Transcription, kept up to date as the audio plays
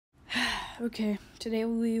Okay, today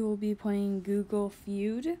we will be playing Google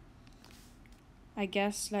Feud. I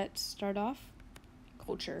guess let's start off.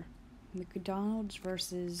 Culture. McDonald's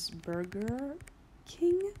versus Burger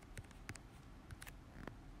King?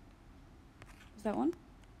 Is that one?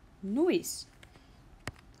 Noise.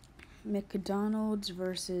 McDonald's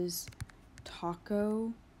versus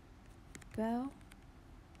Taco Bell?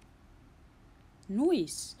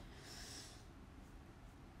 Noise.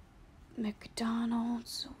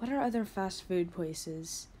 McDonald's. What are other fast food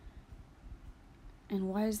places? And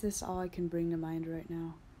why is this all I can bring to mind right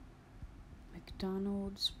now?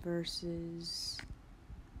 McDonald's versus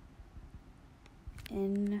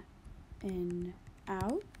In and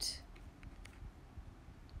Out.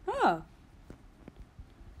 Oh.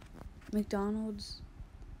 McDonald's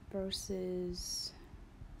versus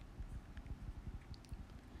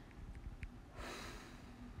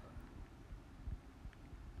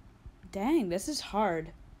Dang, this is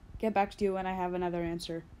hard. Get back to you when I have another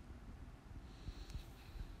answer.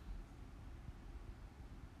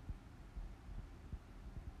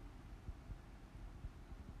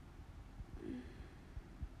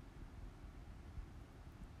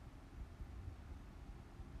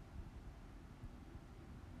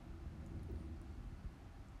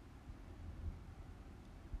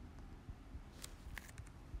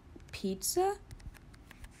 Pizza?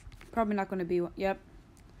 Probably not going to be one. Yep.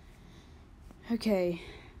 Okay.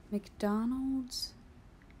 McDonald's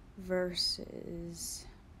versus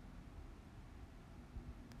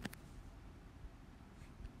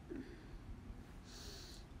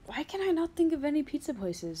why can I not think of any pizza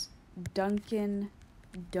places? Dunkin'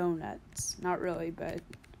 Donuts. Not really, but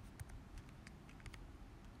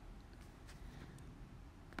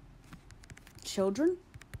Children?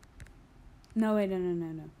 No, wait,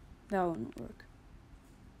 no. That won't work.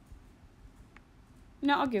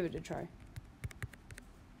 No, I'll give it a try.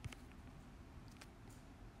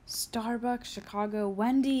 Starbucks, Chicago,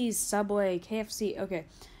 Wendy's, Subway, KFC. Okay,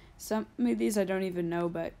 some of these I don't even know,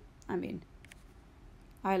 but I mean,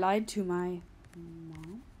 I lied to my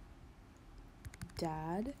mom,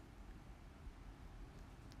 dad,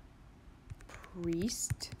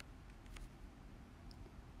 priest,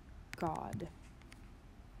 God.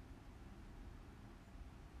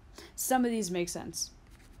 Some of these make sense.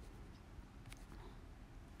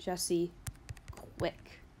 Jesse,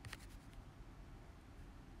 Quick.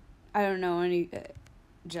 I don't know any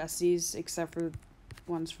Jessies except for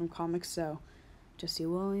ones from comics, so Jesse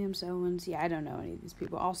Williams, Owens. Yeah, I don't know any of these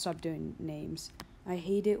people. I'll stop doing names. I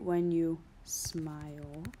hate it when you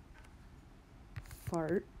smile.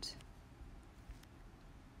 Fart.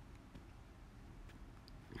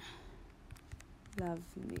 Love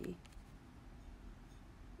me.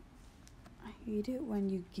 I hate it when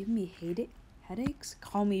you give me headaches.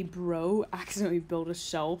 Call me bro. Accidentally build a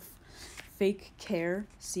shelf. Fake care.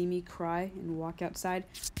 See me cry and walk outside.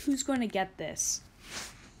 Who's going to get this?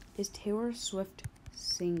 Is Taylor Swift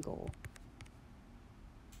single?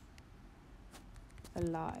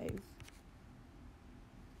 Alive.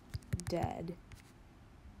 Dead.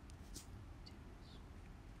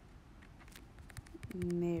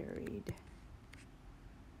 Married.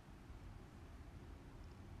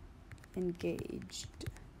 Engaged.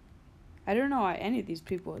 I don't know why any of these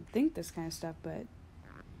people would think this kind of stuff, but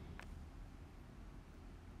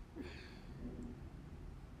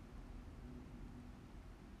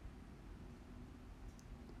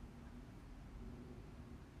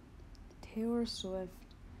Taylor Swift.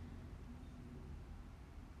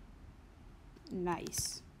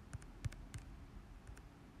 Nice.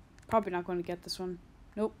 Probably not going to get this one.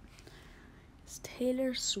 Nope. Is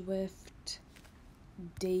Taylor Swift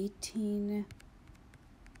dating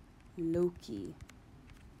Loki?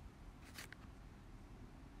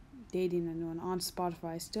 Dating anyone on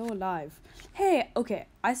Spotify. Still alive. Hey, okay.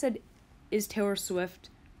 I said, is Taylor Swift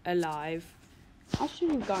alive? I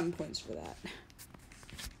should have gotten points for that.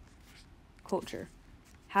 Culture.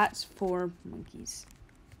 Hats for monkeys.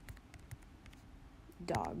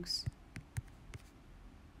 Dogs.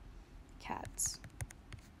 Cats.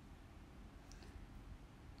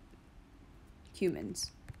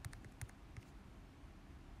 Humans.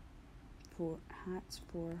 For hats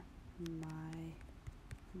for my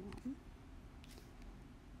mom.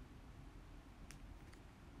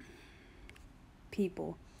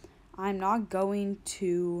 People. I'm not going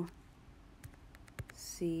to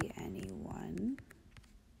see anyone.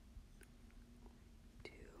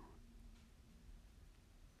 To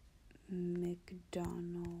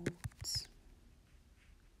McDonald's.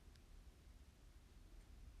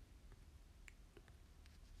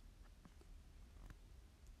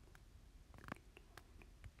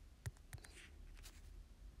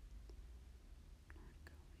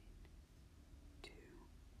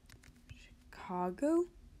 Chicago?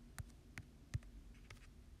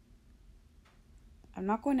 I'm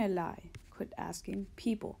not going to lie. Quit asking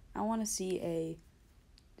people. I want to see a...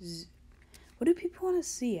 What do people want to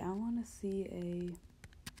see? I want to see a...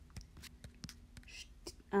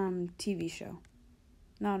 TV show.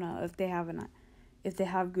 No, if they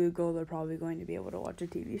have Google, they're probably going to be able to watch a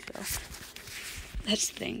TV show. Let's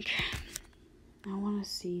think. I want to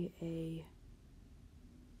see a...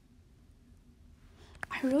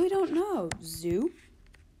 I really don't know. Zoo?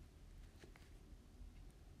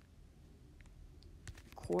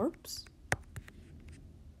 Corpse?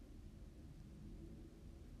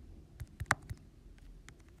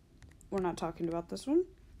 We're not talking about this one.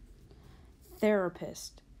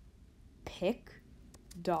 Therapist. Pick.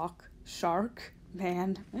 Doc. Shark.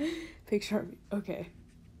 Man. Picture of me. Okay.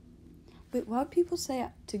 Wait, why would people say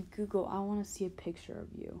to Google, I want to see a picture of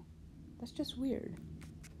you? That's just weird.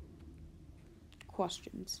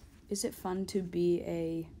 Questions. Is it fun to be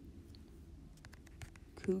a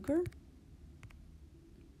cougar?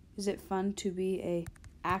 Is it fun to be a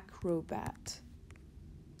acrobat?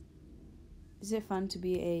 Is it fun to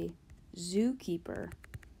be a zookeeper?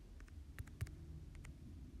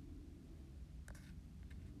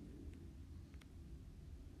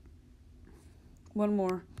 One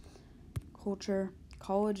more. Culture.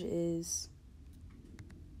 College is...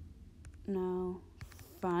 No.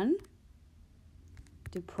 Fun?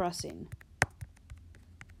 Depressing.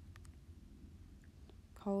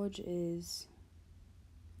 College is...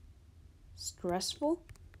 Stressful?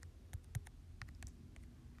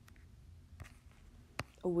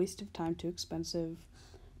 A waste of time, too expensive.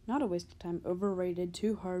 Not a waste of time, overrated,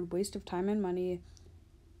 too hard, waste of time and money.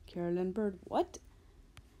 Carolyn Bird. What?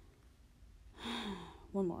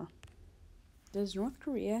 One more. Does North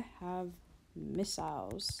Korea have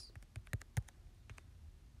missiles?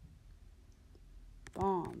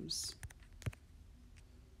 Bombs.